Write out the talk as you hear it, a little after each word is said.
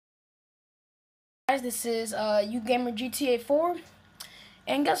Guys, this is UGamer GTA 4,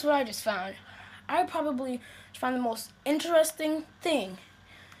 and guess what I just found? I probably found the most interesting thing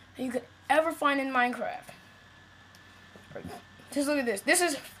that you could ever find in Minecraft. Just look at this. This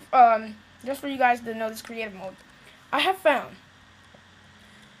is just for you guys to know this creative mode. I have found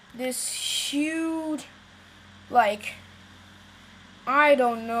this huge, like, I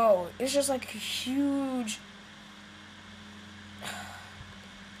don't know. It's just like a huge.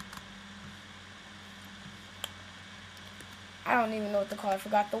 I don't even know what to call it. I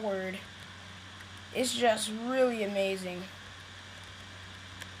forgot the word. It's just really amazing.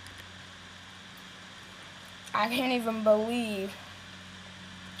 I can't even believe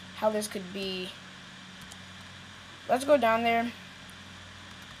how this could be. Let's go down there.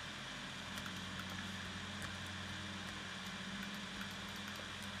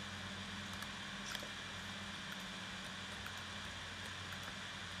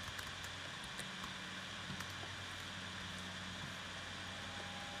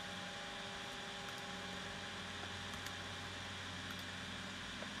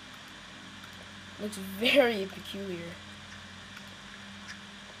 Looks very peculiar.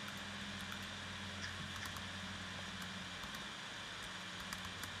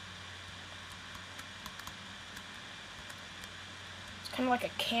 It's kind of like a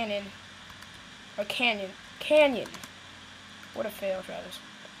cannon. Or canyon. Canyon. What a fail, Travis.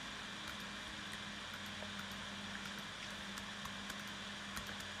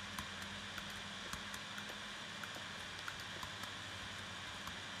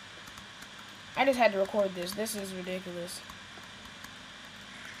 I just had to record this. This is ridiculous.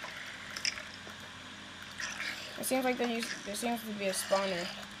 It seems like there seems to be a spawner.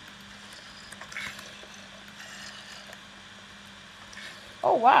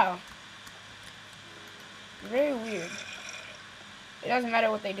 Oh, wow. Very weird. It doesn't matter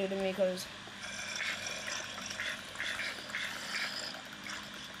what they do to me, because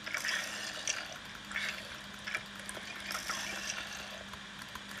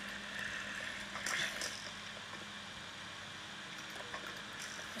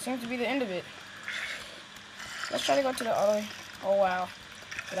it seems to be the end of it. Let's try to go to the other. Oh, wow.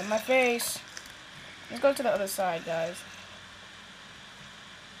 Get on my face. Let's go to the other side, guys.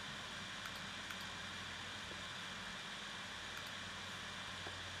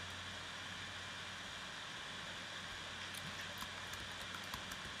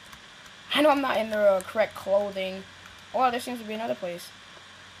 I know I'm not in the correct clothing. Oh, there seems to be another place.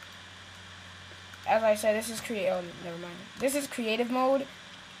 As I said, this is oh, never mind. This is creative mode.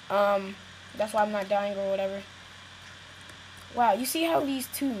 That's why I'm not dying or whatever. Wow, you see how these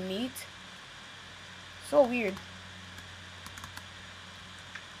two meet? So weird.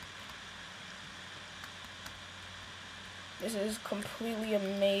 This is completely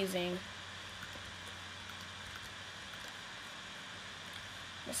amazing.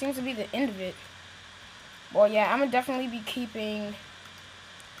 It seems to be the end of it. Well, yeah, I'm gonna definitely be keeping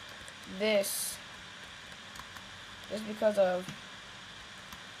this just because of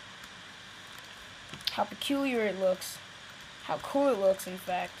how peculiar it looks, how cool it looks, in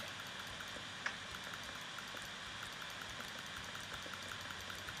fact.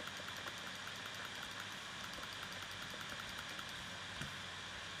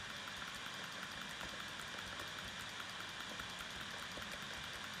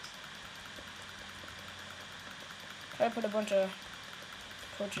 Try to put a bunch of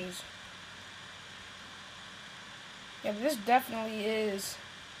torches. Yeah, this definitely is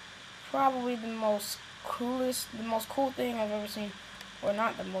probably the most cool thing I've ever seen. Or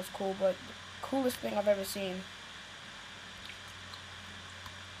not the most cool, but the coolest thing I've ever seen.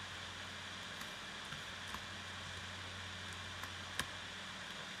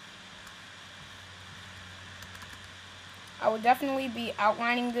 I would definitely be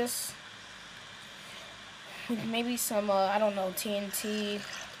outlining this with maybe some, I don't know, TNT.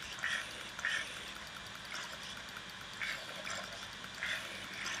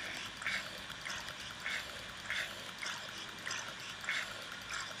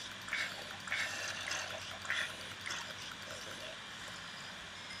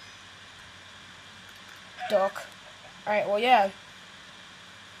 Duck. Alright, well, yeah.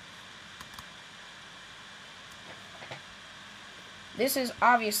 This is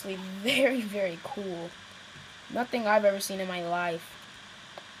obviously very, very cool. Nothing I've ever seen in my life.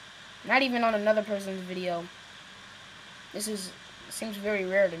 Not even on another person's video. Seems very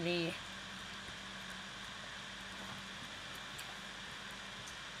rare to me.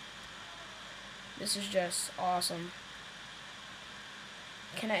 This is just awesome.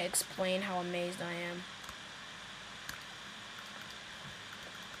 Can I explain how amazed I am?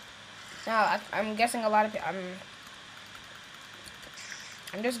 Now, I'm guessing a lot of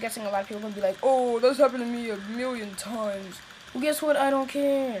I'm just guessing a lot of people are gonna be like, oh, that's happened to me a million times. Well, guess what? I don't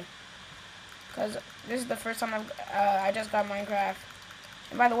care. Cause this is the first time I just got Minecraft.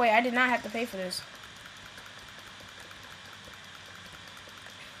 And by the way, I did not have to pay for this.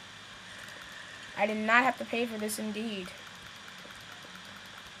 I did not have to pay for this, indeed.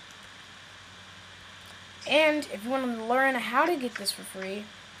 And if you want to learn how to get this for free,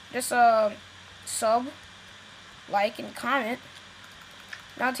 just sub, like, and comment.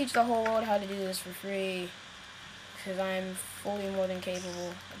 And I'll teach the whole world how to do this for free, because I'm fully more than capable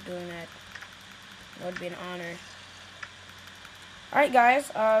of doing that. It would be an honor. Alright guys,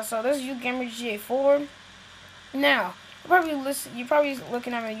 so this is YouGamer GTA 4. Now, you're probably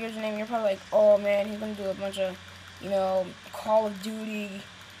looking at my username and you're probably like, oh man, he's gonna do a bunch of, Call of Duty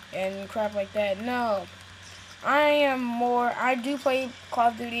and crap like that. No. I do play Call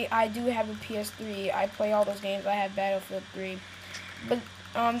of Duty. I do have a PS3. I play all those games. I have Battlefield 3. But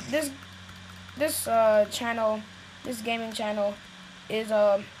this channel, this gaming channel is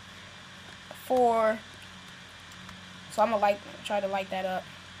for, so I'm gonna try to light that up.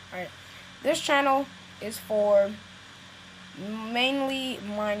 Alright. This channel is for mainly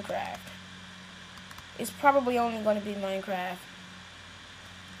Minecraft. It's probably only going to be Minecraft,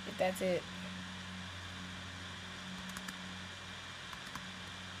 if that's it.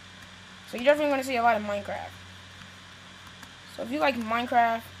 So you're definitely going to see a lot of Minecraft. So if you like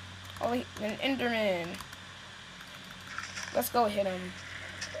Minecraft, an Enderman. Let's go hit him.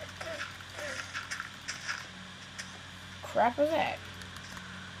 Crap was that?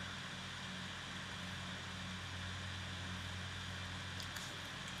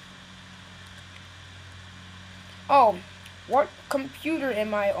 Oh, what computer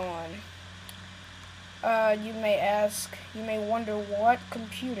am I on? You may ask, you may wonder, what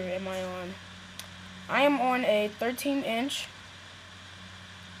computer am I on? I am on a 13-inch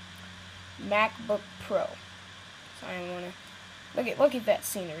MacBook Pro. So I want to look at that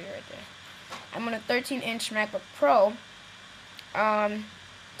scenery right there. I'm on a 13-inch MacBook Pro.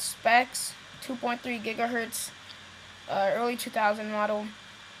 Specs 2.3 gigahertz, early 2000 model.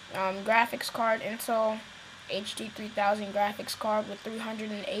 Graphics card, Intel HD 3000 graphics card with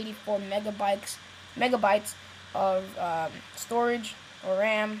 384 megabytes of storage or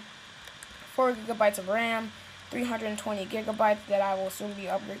RAM, 4 gigabytes of RAM, 320 gigabytes that I will soon be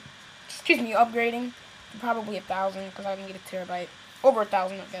upgrading to probably 1,000, because I can get a terabyte, over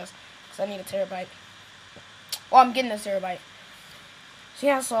 1,000 I guess, because I need a terabyte. Well, I'm getting a terabyte. So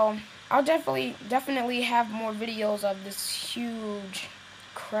yeah, so I'll definitely have more videos of this huge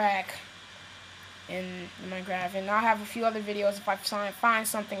crack in Minecraft, and I'll have a few other videos if I find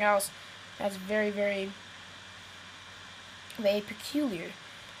something else that's very, very, very peculiar.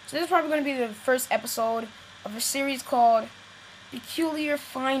 So this is probably going to be the first episode of a series called Peculiar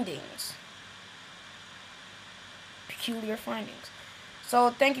Findings. Peculiar Findings.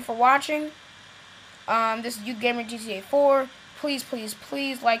 So thank you for watching. This is YouGamer GTA 4. Please, please,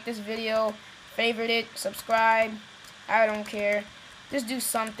 please like this video, favorite it, subscribe. I don't care. Just do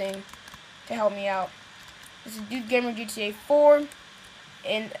something to help me out. This is YouGamer GTA 4,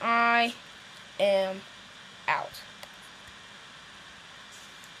 and I am out.